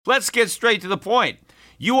Let's get straight to the point.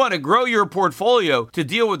 You want to grow your portfolio to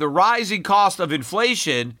deal with the rising cost of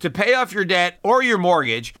inflation, to pay off your debt or your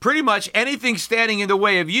mortgage, pretty much anything standing in the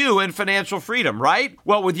way of you and financial freedom, right?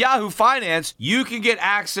 Well, with Yahoo Finance, you can get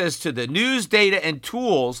access to the news, data, and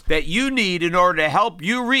tools that you need in order to help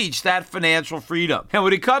you reach that financial freedom. And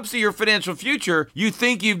when it comes to your financial future, you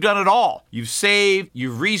think you've done it all. You've saved,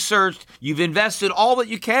 you've researched, you've invested all that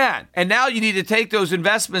you can. And now you need to take those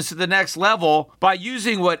investments to the next level by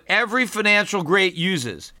using what every financial great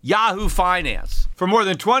uses. Yahoo Finance. For more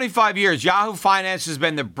than 25 years, Yahoo Finance has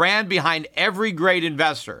been the brand behind every great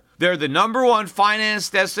investor. They're the #1 finance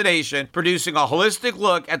destination, producing a holistic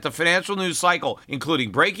look at the financial news cycle,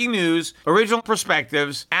 including breaking news, original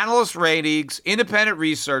perspectives, analyst ratings, independent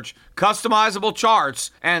research, customizable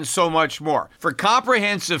charts, and so much more. For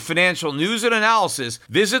comprehensive financial news and analysis,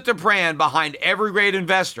 visit the brand behind every great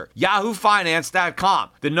investor, yahoofinance.com,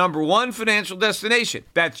 the #1 financial destination.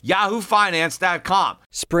 That's yahoofinance.com.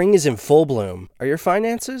 Spring is in full bloom. Are your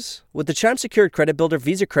finances? With the Chime Secured Credit Builder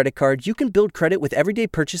Visa Credit Card, you can build credit with everyday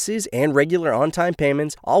purchases and regular on-time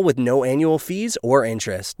payments, all with no annual fees or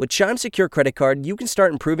interest. With Chime Secure Credit Card, you can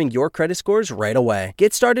start improving your credit scores right away.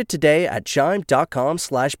 Get started today at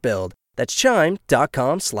chime.com/build. That's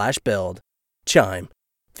chime.com/build. Chime.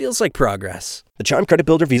 Feels like progress. The Chime Credit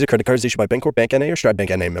Builder Visa Credit Card is issued by Bancorp Bank N.A. or Stride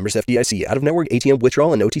Bank N.A. Members FDIC. Out-of-network ATM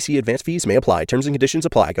withdrawal and OTC advance fees may apply. Terms and conditions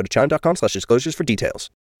apply. Go to chime.com/disclosures for details.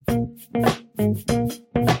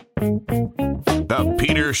 The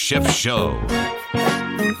Peter Schiff Show.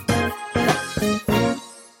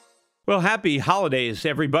 Well, happy holidays,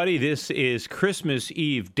 everybody. This is Christmas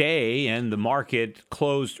Eve day, and the market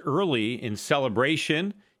closed early in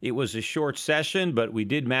celebration. It was a short session, but we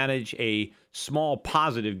did manage a small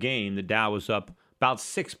positive gain. The Dow was up about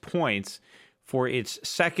 6 points for its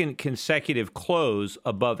second consecutive close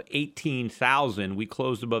above 18,000. We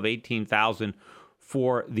closed above 18,000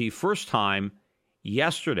 for the first time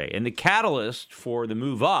yesterday. And the catalyst for the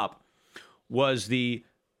move up was the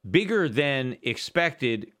bigger than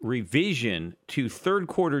expected revision to third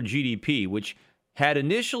quarter GDP, which had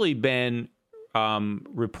initially been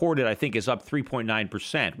reported, I think, is up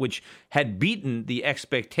 3.9%, which had beaten the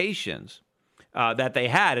expectations that they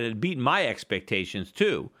had. It had beaten my expectations,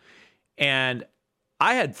 too. And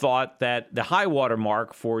I had thought that the high water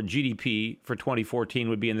mark for GDP for 2014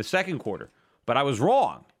 would be in the second quarter. But I was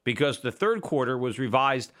wrong, because the third quarter was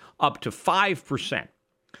revised up to 5%.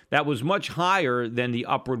 That was much higher than the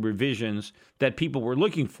upward revisions that people were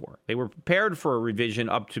looking for. They were prepared for a revision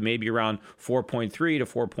up to maybe around 4.3 to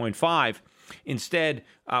 4.5. Instead,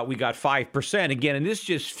 we got 5% again, and this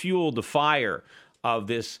just fueled the fire of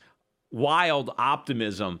this wild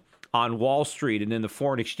optimism on Wall Street and in the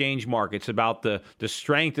foreign exchange markets about the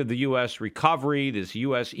strength of the U.S. recovery, this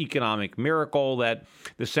U.S. economic miracle that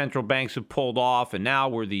the central banks have pulled off, and now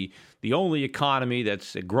we're the only economy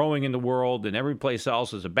that's growing in the world, and every place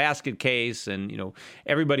else is a basket case, and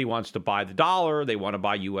everybody wants to buy the dollar, they want to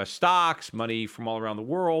buy U.S. stocks, money from all around the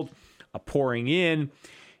world pouring in.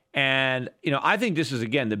 And, I think this is,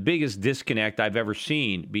 again, the biggest disconnect I've ever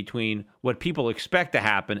seen between what people expect to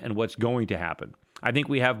happen and what's going to happen. I think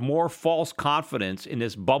we have more false confidence in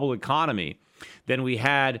this bubble economy than we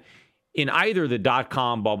had in either the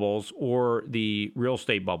dot-com bubbles or the real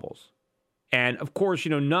estate bubbles. And, of course,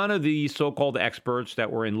 none of the so-called experts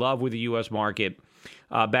that were in love with the U.S. market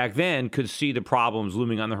back then could see the problems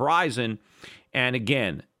looming on the horizon. And,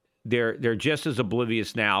 again, they're just as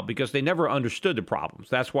oblivious now because they never understood the problems.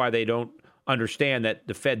 That's why they don't understand that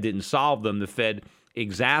the Fed didn't solve them. The Fed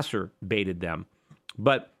exacerbated them.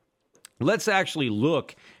 But let's actually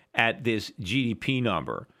look at this GDP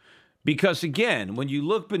number because, again, when you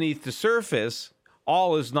look beneath the surface,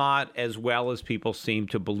 all is not as well as people seem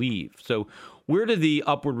to believe. So where did the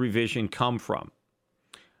upward revision come from?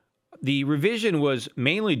 The revision was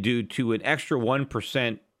mainly due to an extra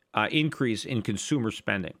 1% increase in consumer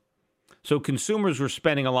spending. So consumers were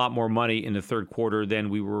spending a lot more money in the third quarter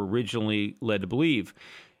than we were originally led to believe.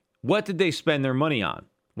 What did they spend their money on?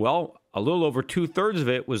 Well, a little over 2/3 of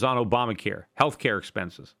it was on Obamacare, healthcare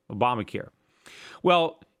expenses, Obamacare.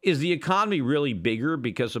 Well, is the economy really bigger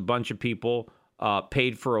because a bunch of people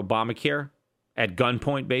paid for Obamacare at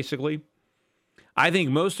gunpoint, basically? I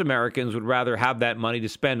think most Americans would rather have that money to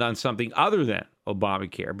spend on something other than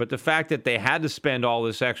Obamacare. But the fact that they had to spend all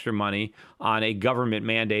this extra money on a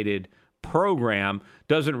government-mandated program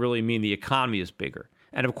doesn't really mean the economy is bigger.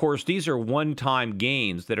 And of course, these are one-time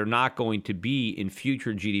gains that are not going to be in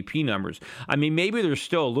future GDP numbers. I mean, maybe there's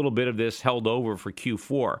still a little bit of this held over for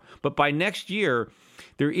Q4, but by next year,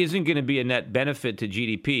 there isn't going to be a net benefit to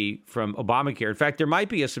GDP from Obamacare. In fact, there might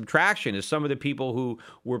be a subtraction as some of the people who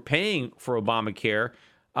were paying for Obamacare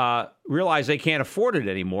realize they can't afford it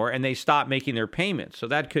anymore and they stop making their payments. So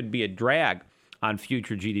that could be a drag on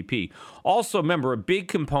future GDP. Also, remember, a big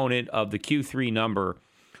component of the Q3 number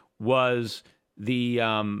was the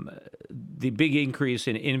big increase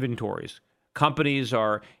in inventories. Companies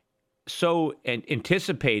are so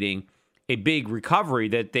anticipating a big recovery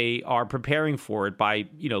that they are preparing for it by,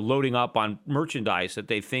 loading up on merchandise that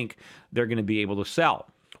they think they're going to be able to sell.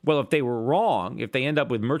 Well, if they were wrong, if they end up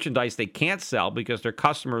with merchandise they can't sell because their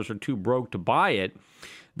customers are too broke to buy it,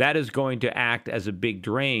 that is going to act as a big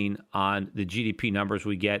drain on the GDP numbers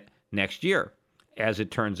we get next year, as it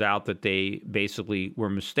turns out that they basically were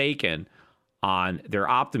mistaken on their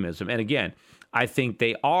optimism. And again, I think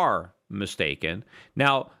they are mistaken.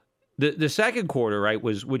 Now, the second quarter, right,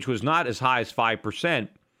 which was not as high as 5%.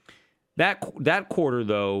 That quarter,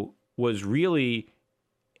 though, was really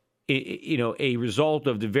a result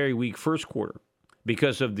of the very weak first quarter.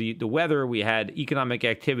 Because of the weather, we had economic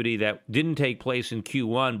activity that didn't take place in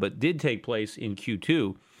Q1, but did take place in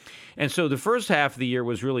Q2. And so the first half of the year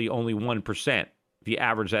was really only 1%, if you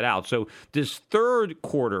average that out. So this third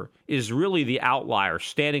quarter is really the outlier,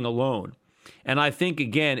 standing alone. And I think,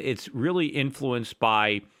 again, it's really influenced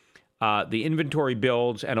by the inventory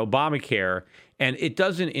builds and Obamacare, and it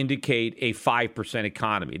doesn't indicate a 5%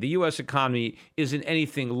 economy. The U.S. economy isn't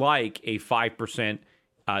anything like a 5%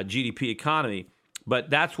 GDP economy.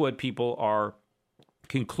 But that's what people are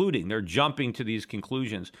concluding. They're jumping to these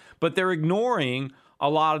conclusions. But they're ignoring a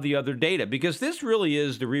lot of the other data because this really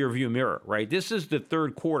is the rearview mirror, right? This is the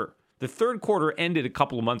third quarter. The third quarter ended a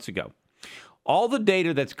couple of months ago. All the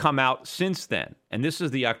data that's come out since then, and this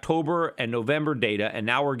is the October and November data, and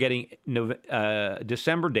now we're getting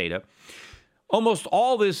December data, almost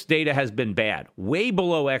all this data has been bad, way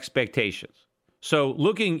below expectations. So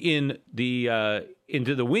looking in the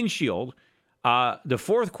into the windshield, the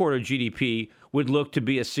fourth quarter GDP would look to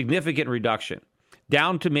be a significant reduction,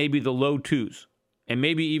 down to maybe the low twos, and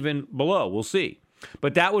maybe even below. We'll see.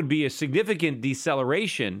 But that would be a significant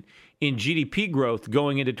deceleration in GDP growth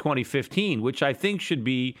going into 2015, which I think should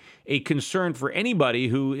be a concern for anybody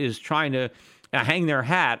who is trying to hang their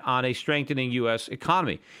hat on a strengthening U.S.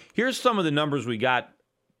 economy. Here's some of the numbers we got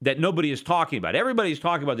that nobody is talking about. Everybody's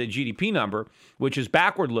talking about the GDP number, which is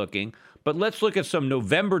backward looking, but let's look at some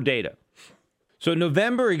November data. So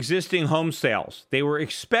November existing home sales, they were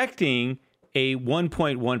expecting a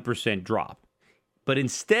 1.1% drop, but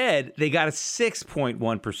instead they got a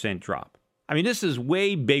 6.1% drop. I mean, this is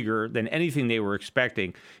way bigger than anything they were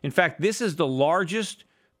expecting. In fact, this is the largest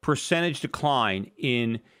percentage decline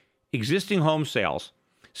in existing home sales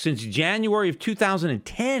since January of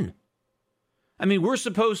 2010. I mean, we're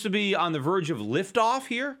supposed to be on the verge of liftoff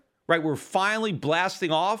here, right? We're finally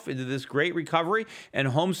blasting off into this great recovery and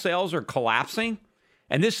home sales are collapsing.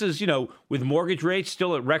 And this is, with mortgage rates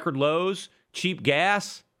still at record lows, cheap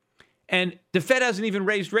gas, and the Fed hasn't even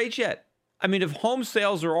raised rates yet. I mean, if home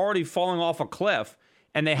sales are already falling off a cliff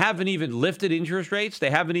and they haven't even lifted interest rates, they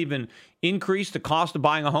haven't even increased the cost of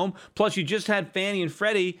buying a home, plus you just had Fannie and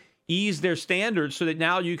Freddie ease their standards so that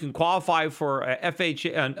now you can qualify for a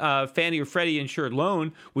Fannie or Freddie insured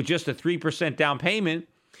loan with just a 3% down payment,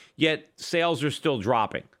 yet sales are still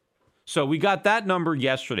dropping. So we got that number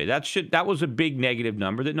yesterday. That was a big negative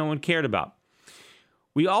number that no one cared about.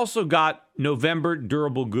 We also got November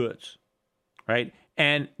durable goods, right?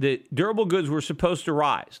 And the durable goods were supposed to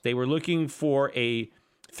rise. They were looking for a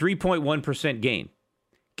 3.1% gain.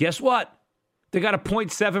 Guess what? They got a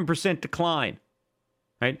 0.7% decline,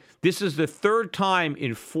 right? This is the third time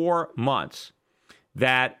in 4 months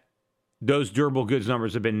that those durable goods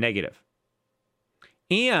numbers have been negative.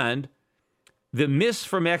 And the miss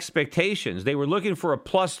from expectations, they were looking for a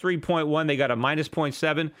plus 3.1. They got a minus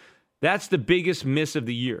 0.7. That's the biggest miss of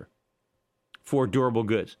the year for durable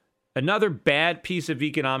goods. Another bad piece of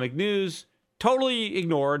economic news, totally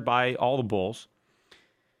ignored by all the bulls.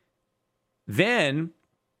 Then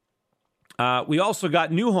we also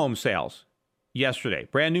got new home sales yesterday,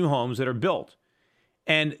 brand new homes that are built.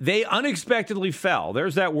 And they unexpectedly fell.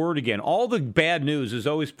 There's that word again. All the bad news is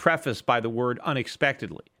always prefaced by the word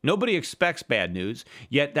unexpectedly. Nobody expects bad news,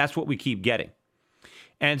 yet that's what we keep getting.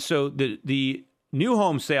 And so the new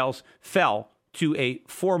home sales fell to a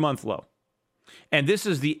 4-month low. And this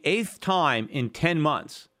is the 8th time in 10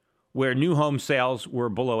 months where new home sales were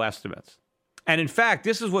below estimates. And in fact,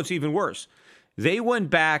 this is what's even worse. They went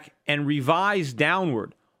back and revised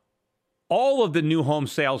downward all of the new home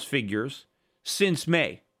sales figures since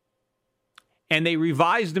May. And they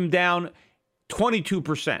revised them down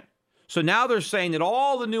 22%. So now they're saying that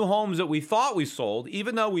all the new homes that we thought we sold,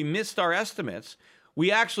 even though we missed our estimates,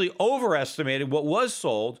 we actually overestimated what was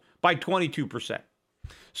sold by 22%.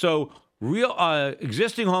 So real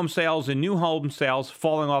existing home sales and new home sales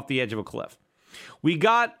falling off the edge of a cliff. We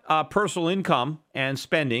got personal income and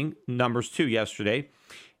spending numbers too yesterday,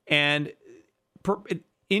 and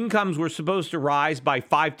incomes were supposed to rise by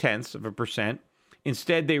 0.5%.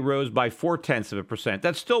 Instead, they rose by 0.4%.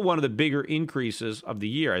 That's still one of the bigger increases of the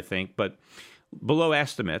year, I think, but below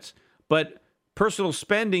estimates. But personal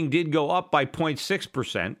spending did go up by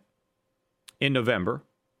 0.6% in November,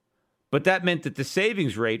 but that meant that the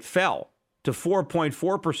savings rate fell to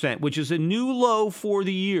 4.4%, which is a new low for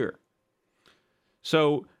the year.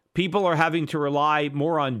 So people are having to rely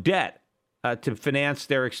more on debt to finance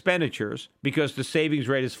their expenditures because the savings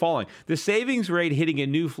rate is falling. The savings rate hitting a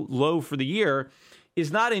new low for the year is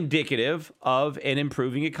not indicative of an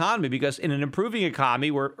improving economy, because in an improving economy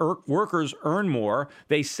where workers earn more,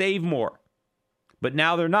 they save more. But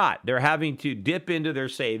now they're not. They're having to dip into their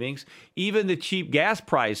savings. Even the cheap gas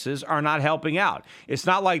prices are not helping out. It's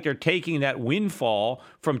not like they're taking that windfall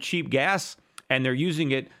from cheap gas and they're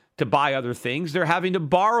using it to buy other things. They're having to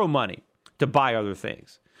borrow money to buy other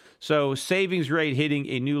things. So savings rate hitting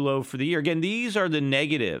a new low for the year. Again, these are the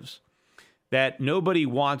negatives that nobody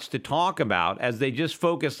wants to talk about, as they just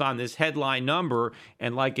focus on this headline number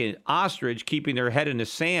and, like an ostrich, keeping their head in the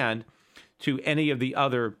sand to any of the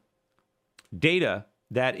other data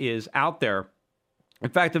that is out there. In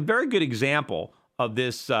fact, a very good example of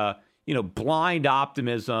this, blind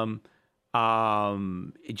optimism,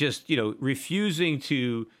 refusing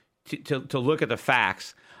to look at the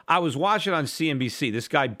facts. I was watching on CNBC, this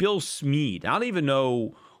guy, Bill Smead. I don't even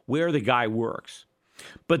know where the guy works.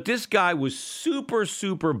 But this guy was super,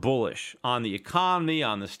 super bullish on the economy,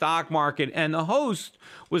 on the stock market. And the host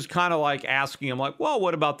was kind of like asking him, like, well,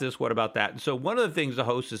 what about this? What about that? And so one of the things the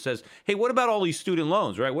host says, hey, what about all these student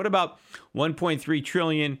loans, right? What about 1.3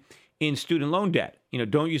 trillion in student loan debt?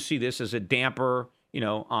 Don't you see this as a damper,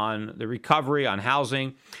 on the recovery, on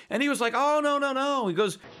housing? And he was like, oh, no. He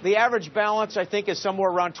goes, the average balance, I think, is somewhere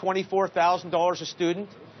around $24,000 a student.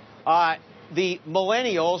 The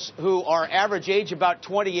millennials, who are average age about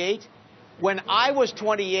 28, when I was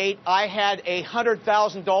 28, I had a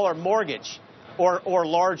 $100,000 mortgage or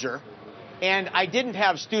larger, and I didn't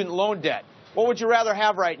have student loan debt. What would you rather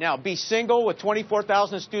have right now? Be single with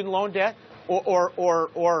 $24,000 in student loan debt,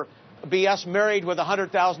 or be us married with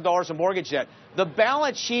 $100,000 of mortgage debt? The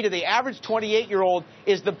balance sheet of the average 28-year-old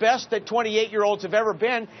is the best that 28-year-olds have ever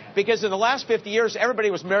been, because in the last 50 years, everybody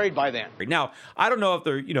was married by then. Now, I don't know if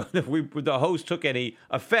the host took any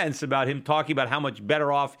offense about him talking about how much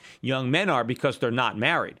better off young men are because they're not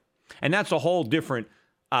married. And that's a whole different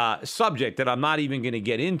subject that I'm not even going to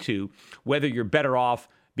get into, whether you're better off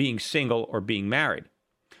being single or being married.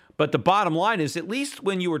 But the bottom line is, at least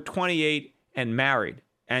when you were 28 and married,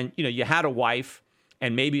 and you had a wife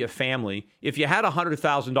and maybe a family, if you had a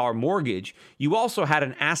 $100,000 mortgage, you also had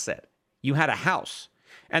an asset. You had a house.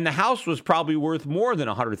 And the house was probably worth more than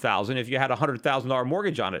 $100,000 if you had a $100,000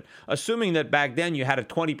 mortgage on it, assuming that back then you had a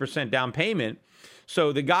 20% down payment.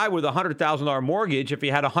 So the guy with a $100,000 mortgage, if he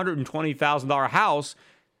had a $120,000 house,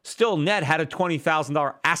 still net had a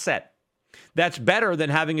 $20,000 asset. That's better than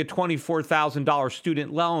having a $24,000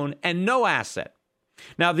 student loan and no asset.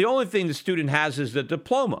 Now, the only thing the student has is the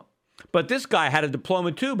diploma. But this guy had a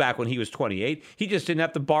diploma too back when he was 28. He just didn't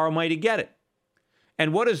have to borrow money to get it.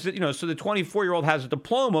 And what is it? So the 24-year-old has a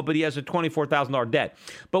diploma, but he has a $24,000 debt.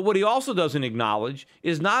 But what he also doesn't acknowledge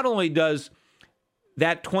is not only does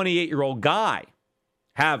that 28-year-old guy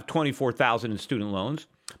have $24,000 in student loans,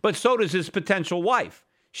 but so does his potential wife.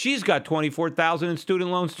 She's got $24,000 in student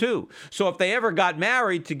loans too. So if they ever got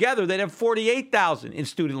married together, they'd have $48,000 in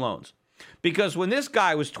student loans. Because when this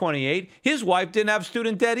guy was 28, his wife didn't have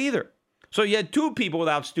student debt either. So you had two people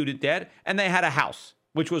without student debt, and they had a house,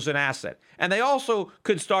 which was an asset. And they also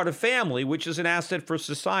could start a family, which is an asset for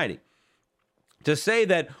society. To say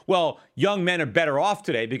that, well, young men are better off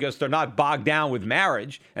today because they're not bogged down with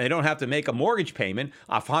marriage and they don't have to make a mortgage payment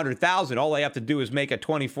of $100,000. All they have to do is make a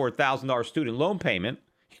 $24,000 student loan payment.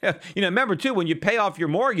 Remember, too, when you pay off your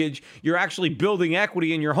mortgage, you're actually building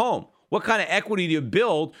equity in your home. What kind of equity do you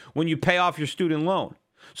build when you pay off your student loan?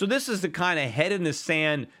 So this is the kind of head in the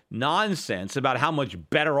sand nonsense about how much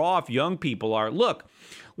better off young people are. Look,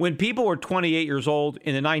 when people were 28 years old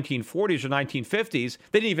in the 1940s or 1950s,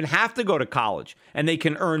 they didn't even have to go to college, and they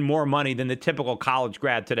can earn more money than the typical college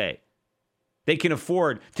grad today. They can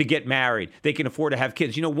afford to get married. They can afford to have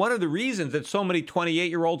kids. One of the reasons that so many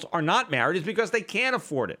 28-year-olds are not married is because they can't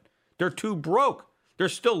afford it. They're too broke. They're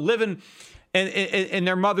still living in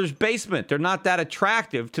their mother's basement. They're not that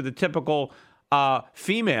attractive to the typical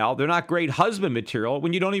female. They're not great husband material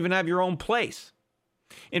when you don't even have your own place.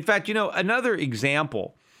 In fact, another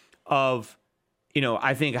example of,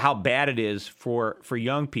 I think how bad it is for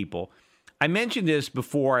young people. I mentioned this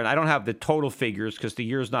before, and I don't have the total figures because the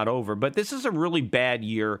year's not over, but this is a really bad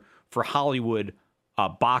year for Hollywood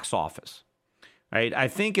box office. Right? I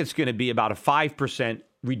think it's going to be about a 5%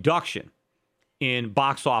 reduction in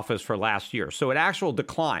box office for last year. So an actual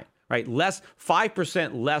decline, right?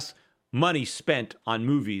 5% less money spent on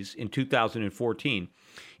movies in 2014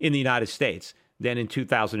 in the United States than in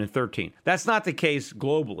 2013. That's not the case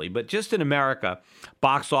globally, but just in America,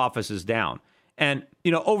 box office is down. And,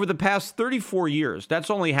 over the past 34 years, that's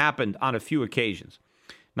only happened on a few occasions.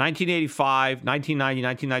 1985, 1990,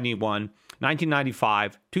 1991,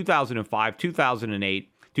 1995, 2005, 2008,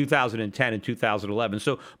 2010, and 2011.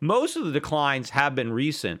 So most of the declines have been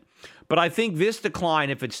recent. But I think this decline,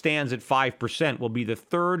 if it stands at 5%, will be the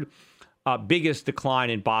third biggest decline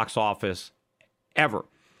in box office ever.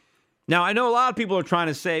 Now, I know a lot of people are trying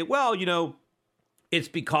to say, well, it's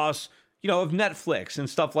because, of Netflix and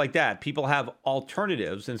stuff like that. People have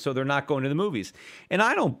alternatives, and so they're not going to the movies. And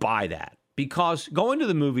I don't buy that, because going to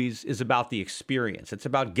the movies is about the experience. It's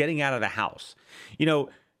about getting out of the house.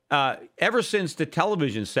 Ever since the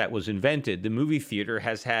television set was invented, the movie theater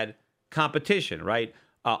has had competition, right?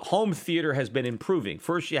 Home theater has been improving.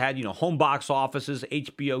 First, you had, home box offices,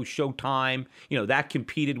 HBO, Showtime, that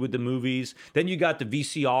competed with the movies. Then you got the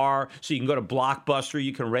VCR, so you can go to Blockbuster,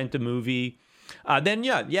 you can rent a movie. Then,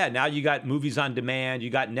 now you got movies on demand, you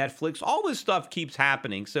got Netflix. All this stuff keeps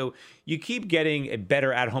happening, so you keep getting a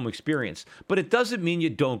better at-home experience. But it doesn't mean you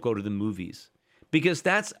don't go to the movies, because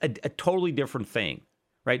that's a totally different thing.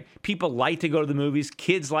 Right? People like to go to the movies.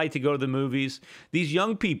 Kids like to go to the movies. These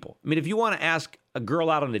young people, if you want to ask a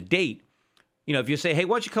girl out on a date, if you say, hey,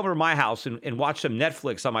 why don't you come over to my house and watch some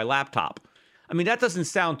Netflix on my laptop? That doesn't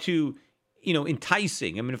sound too,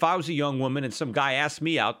 enticing. If I was a young woman and some guy asked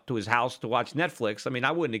me out to his house to watch Netflix,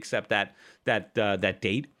 I wouldn't accept that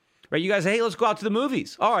date. Right? You guys say, hey, let's go out to the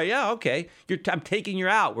movies. All right, yeah, okay. I'm taking you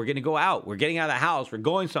out. We're going to go out. We're getting out of the house. We're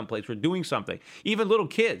going someplace. We're doing something. Even little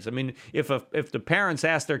kids. If the parents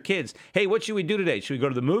ask their kids, hey, what should we do today? Should we go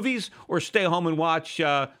to the movies or stay home and watch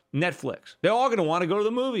Netflix? They're all going to want to go to the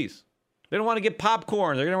movies. They don't want to get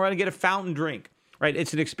popcorn. They're going to want to get a fountain drink. Right?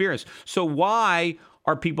 It's an experience. So why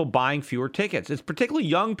are people buying fewer tickets? It's particularly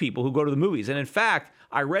young people who go to the movies. And in fact,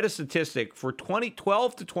 I read a statistic for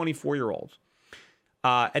 12 to 24-year-olds.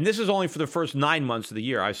 And this is only for the first 9 months of the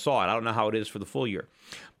year. I saw it. I don't know how it is for the full year.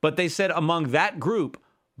 But they said among that group,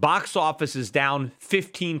 box office is down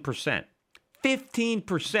 15%.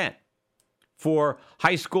 15% for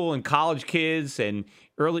high school and college kids and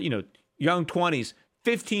early, young 20s.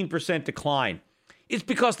 15% decline. It's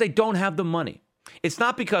because they don't have the money. It's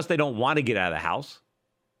not because they don't want to get out of the house,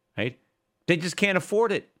 right? They just can't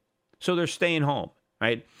afford it. So they're staying home,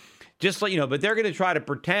 right? Just like, but they're going to try to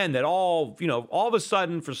pretend that all of a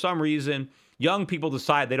sudden, for some reason, young people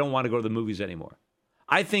decide they don't want to go to the movies anymore.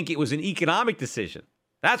 I think it was an economic decision.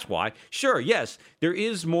 That's why. Sure, yes, there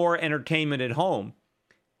is more entertainment at home,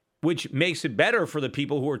 which makes it better for the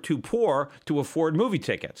people who are too poor to afford movie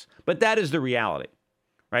tickets. But that is the reality,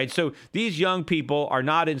 right? So these young people are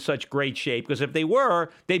not in such great shape, because if they were,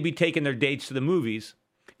 they'd be taking their dates to the movies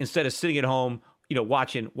instead of sitting at home,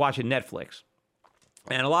 watching Netflix.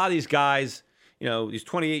 And a lot of these guys, these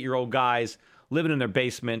 28-year-old guys living in their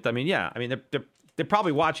basement. They're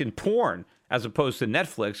probably watching porn as opposed to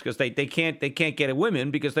Netflix, because they can't get a women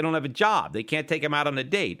because they don't have a job. They can't take them out on a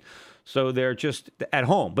date, so they're just at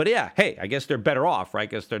home. But yeah, hey, I guess they're better off, right?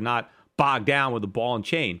 Because they're not bogged down with the ball and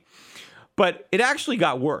chain. But it actually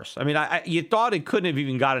got worse. You thought it couldn't have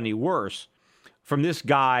even got any worse from this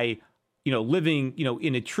guy, living,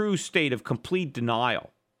 in a true state of complete denial,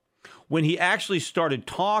 when he actually started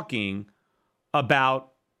talking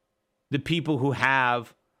about the people who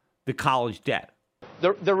have the college debt.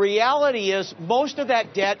 The reality is most of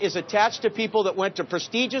that debt is attached to people that went to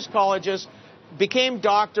prestigious colleges, became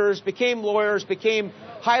doctors, became lawyers, became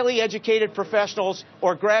highly educated professionals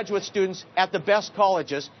or graduate students at the best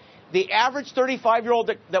colleges. The average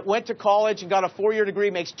 35-year-old that went to college and got a 4-year degree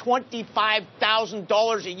makes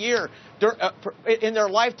 $25,000 a year in their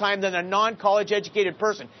lifetime than a non-college educated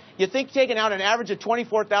person. You think taking out an average of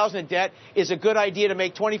 $24,000 in debt is a good idea to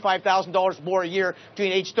make $25,000 more a year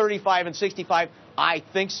between age 35 and 65? I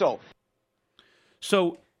think so.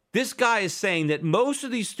 So this guy is saying that most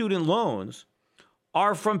of these student loans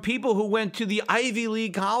are from people who went to the Ivy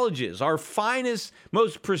League colleges, our finest,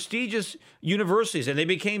 most prestigious universities, and they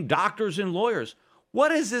became doctors and lawyers.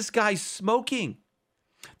 What is this guy smoking?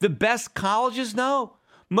 The best colleges? No.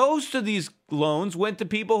 Most of these loans went to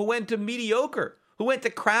people who went to mediocre, who went to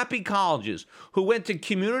crappy colleges, who went to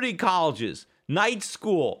community colleges, night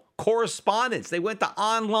school, correspondence. They went to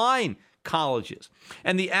online colleges.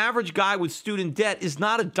 And the average guy with student debt is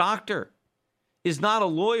not a doctor, is not a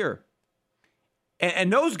lawyer.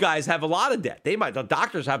 And those guys have a lot of debt. The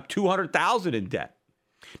doctors have $200,000 in debt.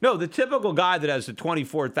 No, the typical guy that has the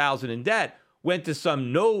 $24,000 in debt went to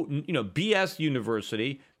some BS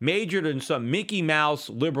university, majored in some Mickey Mouse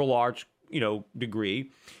liberal arts,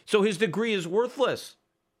 degree. So his degree is worthless.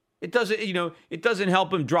 It doesn't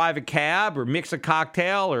help him drive a cab or mix a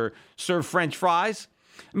cocktail or serve French fries.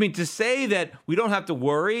 I mean, to say that we don't have to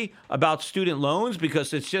worry about student loans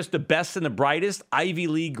because it's just the best and the brightest Ivy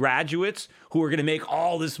League graduates who are going to make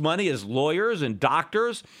all this money as lawyers and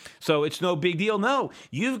doctors, so it's no big deal. No,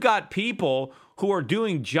 you've got people who are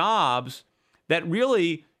doing jobs that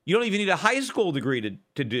really you don't even need a high school degree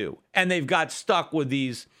to do, and they've got stuck with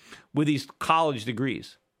these college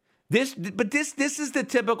degrees. This is the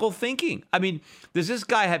typical thinking. I mean, does this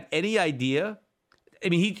guy have any idea? I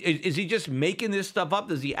mean, is he just making this stuff up?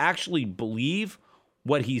 Does he actually believe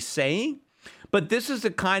what he's saying? But this is the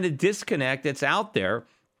kind of disconnect that's out there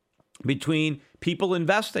between people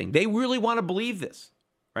investing. They really want to believe this,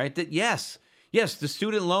 right? That yes, the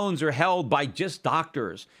student loans are held by just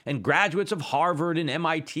doctors and graduates of Harvard and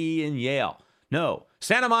MIT and Yale. No,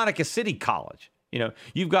 Santa Monica City College.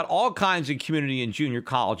 You've got all kinds of community and junior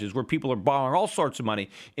colleges where people are borrowing all sorts of money.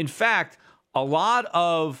 In fact, a lot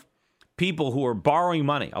of people who are borrowing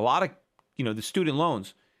money, a lot of, the student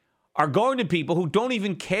loans are going to people who don't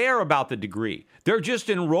even care about the degree. They're just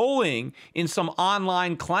enrolling in some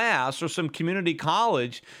online class or some community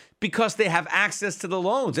college because they have access to the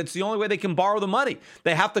loans. It's the only way they can borrow the money.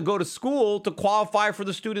 They have to go to school to qualify for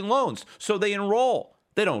the student loans. So they enroll.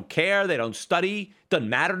 They don't care. They don't study. Doesn't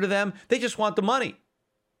matter to them. They just want the money.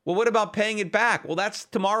 Well, what about paying it back? Well, that's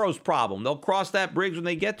tomorrow's problem. They'll cross that bridge when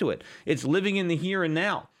they get to it. It's living in the here and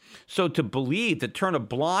now. So to turn a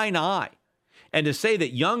blind eye and to say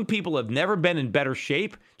that young people have never been in better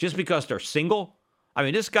shape just because they're single. I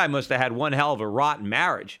mean, this guy must have had one hell of a rotten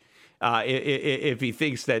marriage if he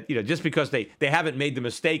thinks that, just because they haven't made the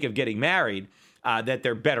mistake of getting married, that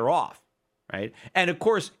they're better off, right? And of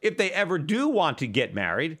course, if they ever do want to get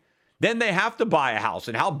married, then they have to buy a house.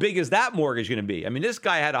 And how big is that mortgage going to be? I mean, this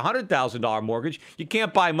guy had a $100,000 mortgage. You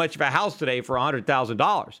can't buy much of a house today for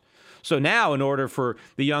 $100,000. So now, in order for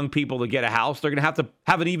the young people to get a house, they're going to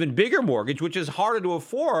have an even bigger mortgage, which is harder to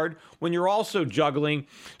afford when you're also juggling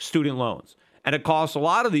student loans. And it costs a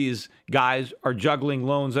lot of these guys are juggling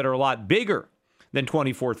loans that are a lot bigger than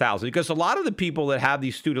 $24,000, because a lot of the people that have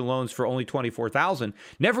these student loans for only $24,000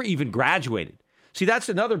 never even graduated. See, that's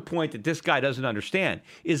another point that this guy doesn't understand,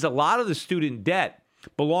 is a lot of the student debt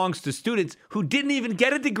belongs to students who didn't even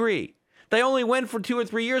get a degree. They only went for 2 or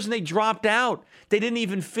 3 years and they dropped out. They didn't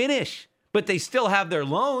even finish, but they still have their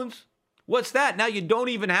loans. What's that? Now you don't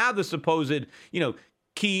even have the supposed,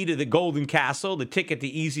 key to the Golden Castle, the ticket to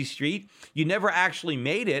Easy Street. You never actually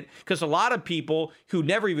made it, because a lot of people who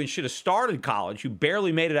never even should have started college, who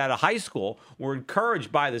barely made it out of high school, were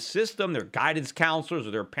encouraged by the system, their guidance counselors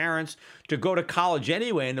or their parents, to go to college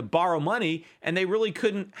anyway and to borrow money, and they really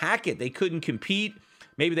couldn't hack it. They couldn't compete.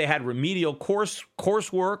 Maybe they had remedial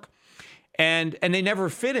coursework. And they never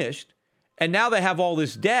finished, and now they have all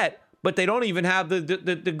this debt, but they don't even have the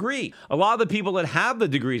degree. A lot of the people that have the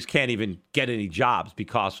degrees can't even get any jobs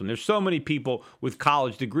because of them. There's so many people with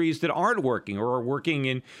college degrees that aren't working or are working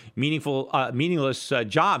in meaningless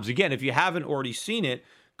jobs. Again, if you haven't already seen it,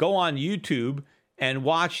 go on YouTube and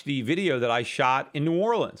watch the video that I shot in New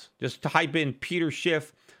Orleans. Just type in Peter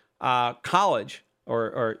Schiff college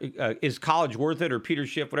or is college worth it, or Peter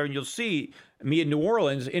Schiff, whatever, and you'll see me in New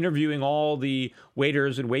Orleans interviewing all the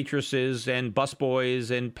waiters and waitresses and busboys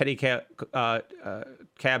and pedicab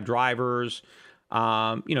cab drivers,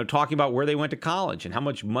 talking about where they went to college and how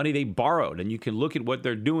much money they borrowed. And you can look at what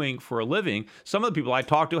they're doing for a living. Some of the people I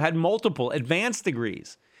talked to had multiple advanced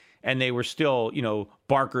degrees, and they were still,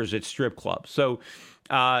 barkers at strip clubs. So,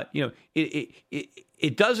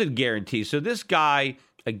 it doesn't guarantee. So this guy,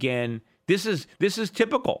 again, this is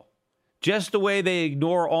typical. Just the way they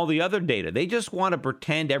ignore all the other data. They just want to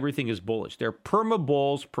pretend everything is bullish. They're perma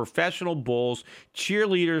bulls, professional bulls,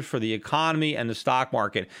 cheerleaders for the economy and the stock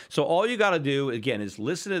market. So all you got to do, again, is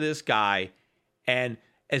listen to this guy. And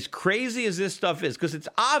as crazy as this stuff is, because it's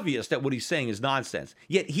obvious that what he's saying is nonsense,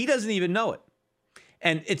 yet he doesn't even know it.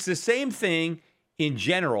 And it's the same thing in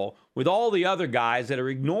general with all the other guys that are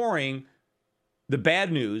ignoring the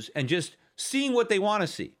bad news and just seeing what they want to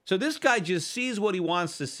see. So this guy just sees what he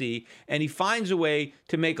wants to see, and he finds a way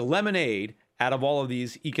to make lemonade out of all of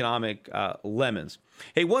these economic lemons.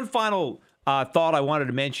 Hey, one final thought I wanted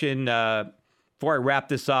to mention before I wrap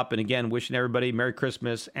this up, and again, wishing everybody Merry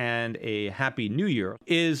Christmas and a Happy New Year,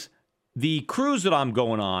 is the cruise that I'm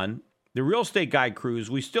going on, the Real Estate Guy cruise.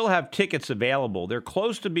 We still have tickets available. They're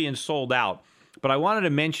close to being sold out, but I wanted to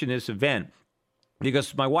mention this event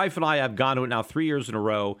because my wife and I have gone to it now 3 years in a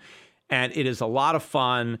row, and it is a lot of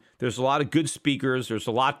fun. There's a lot of good speakers. There's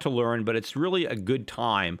a lot to learn, but it's really a good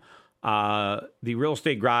time. The Real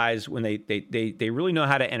Estate Guys, when they really know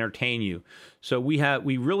how to entertain you. So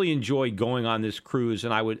we really enjoy going on this cruise,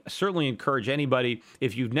 and I would certainly encourage anybody,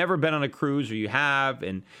 if you've never been on a cruise or you have,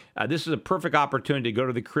 and this is a perfect opportunity to go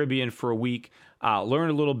to the Caribbean for a week, learn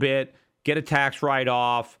a little bit, get a tax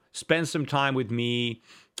write-off, spend some time with me,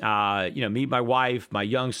 meet my wife, my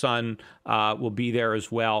young son will be there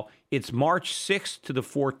as well. It's March 6th to the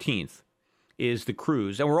 14th. Is the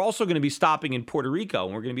cruise. And we're also going to be stopping in Puerto Rico,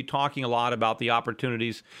 and we're going to be talking a lot about the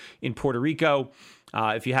opportunities in Puerto Rico.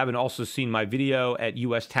 If you haven't also seen my video at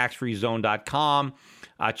ustaxfreezone.com,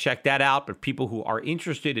 check that out. But people who are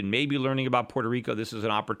interested in maybe learning about Puerto Rico, this is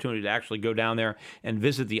an opportunity to actually go down there and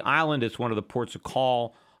visit the island. It's one of the ports of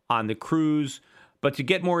call on the cruise. But to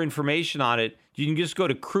get more information on it, you can just go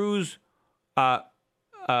to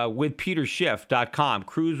cruisewithpeterschiff.com,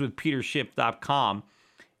 cruisewithpeterschiff.com.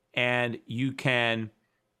 And you can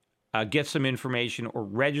get some information or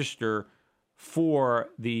register for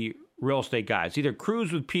the Real Estate Guys. Either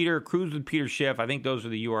Cruise with Peter, Cruise with Peter Schiff. I think those are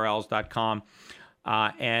the URLs.com.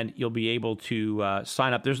 And you'll be able to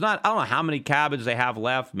sign up. I don't know how many cabins they have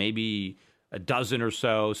left, maybe a dozen or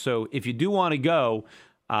so. So if you do want to go,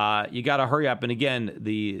 you got to hurry up. And again,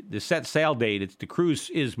 the set sail date, the cruise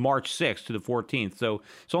is March 6th to the 14th. So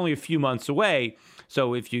it's only a few months away.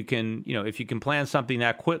 So if you can plan something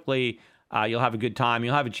that quickly, you'll have a good time.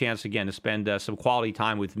 You'll have a chance again to spend some quality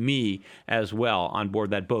time with me as well on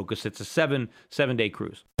board that boat, because it's a seven-day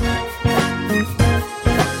cruise.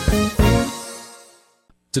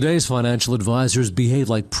 Today's financial advisors behave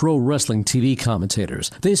like pro wrestling TV commentators.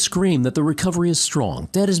 They scream that the recovery is strong,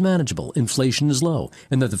 debt is manageable, inflation is low,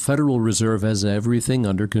 and that the Federal Reserve has everything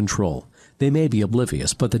under control. They may be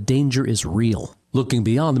oblivious, but the danger is real. Looking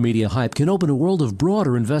beyond the media hype can open a world of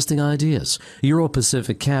broader investing ideas. Euro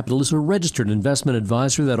Pacific Capital is a registered investment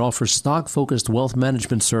advisor that offers stock-focused wealth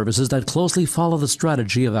management services that closely follow the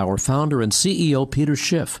strategy of our founder and CEO, Peter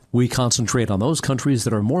Schiff. We concentrate on those countries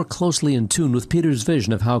that are more closely in tune with Peter's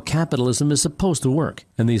vision of how capitalism is supposed to work.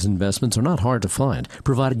 And these investments are not hard to find,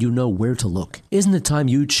 provided you know where to look. Isn't it time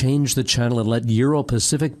you change the channel and let Euro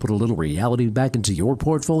Pacific put a little reality back into your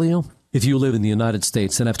portfolio? If you live in the United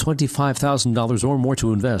States and have $25,000 or more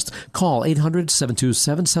to invest, call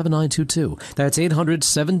 800-727-7922. That's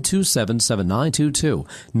 800-727-7922.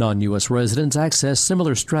 Non-U.S. residents access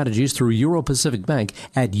similar strategies through Euro Pacific Bank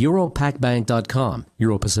at europacbank.com.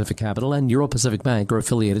 Euro Pacific Capital and Euro Pacific Bank are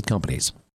affiliated companies.